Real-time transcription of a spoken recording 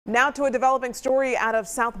Now to a developing story out of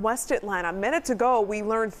southwest Atlanta. Minutes ago, we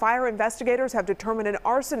learned fire investigators have determined an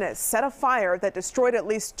arsonist set a fire that destroyed at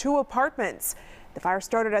least 2 apartments. The fire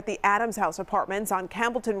started at the Adams House Apartments on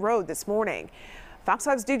Campbellton Road this morning. Fox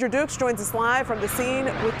 5's Deidre Dukes joins us live from the scene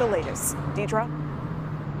with the latest. Deidre?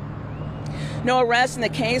 No arrest in the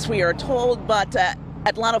case, we are told, but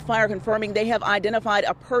Atlanta Fire confirming they have identified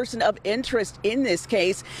a person of interest in this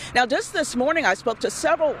case. Now, just this morning, I spoke to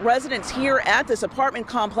several residents here at this apartment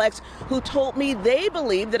complex who told me they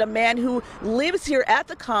believe that a man who lives here at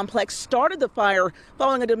the complex started the fire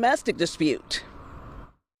following a domestic dispute.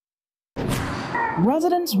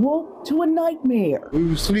 Residents woke to a nightmare. We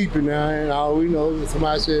were sleeping now, and all we know,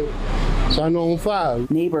 somebody said, "Son on fire."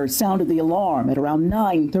 Neighbors sounded the alarm at around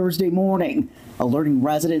 9 Thursday morning, alerting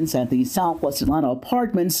residents at the Southwest Atlanta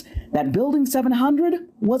apartments that Building 700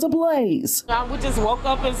 was ablaze. We just woke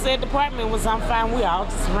up and said the apartment was on fire. We all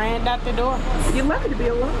just ran out the door. You're lucky to be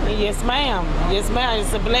alive. Yes, ma'am. Yes, ma'am.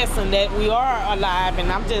 It's a blessing that we are alive,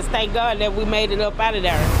 and I'm just thank God that we made it up out of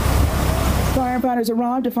there. Firefighters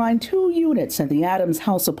arrived to find 2 units at the Adams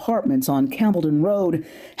House Apartments on Campbellton Road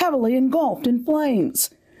heavily engulfed in flames.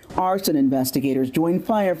 Arson investigators joined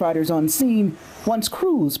firefighters on scene once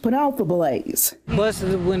crews put out the blaze.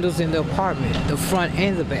 Busted the windows in the apartment, the front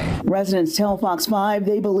and the back. Residents tell Fox 5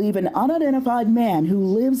 they believe an unidentified man who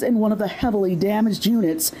lives in one of the heavily damaged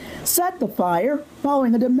units set the fire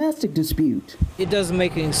following a domestic dispute. It doesn't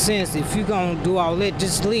make any sense. If you're going to do all that,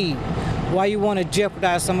 just leave. Why you want to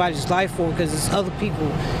jeopardize somebody's life for? Because it's other people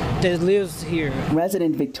that lives here.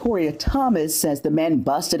 Resident Victoria Thomas says the man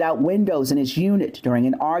busted out windows in his unit during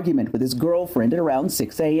an argument with his girlfriend at around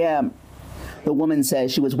 6 a.m. The woman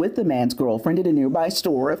says she was with the man's girlfriend at a nearby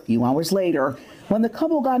store a few hours later when the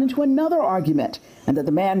couple got into another argument and that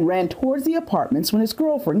the man ran towards the apartments when his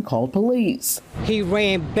girlfriend called police. He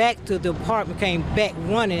ran back to the apartment, came back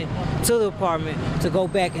running to the apartment to go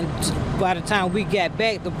back, and by the time we got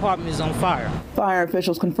back, the apartment is on fire. Fire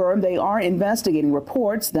officials confirmed they are investigating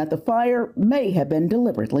reports that the fire may have been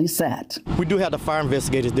deliberately set. We do have the fire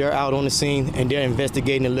investigators. They're out on the scene and they're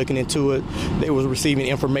investigating and looking into it. They were receiving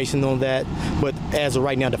information on that, but as of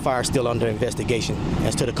right now, the fire is still under investigation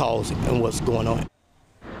as to the cause and what's going on.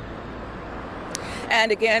 And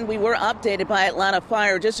again, we were updated by Atlanta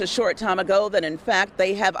Fire just a short time ago that, in fact,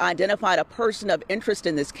 they have identified a person of interest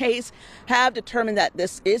in this case, have determined that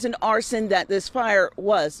this is an arson, that this fire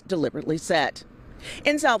was deliberately set.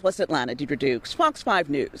 In Southwest Atlanta, Deidre Dukes, Fox 5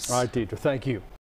 News. All right, Deidre, thank you.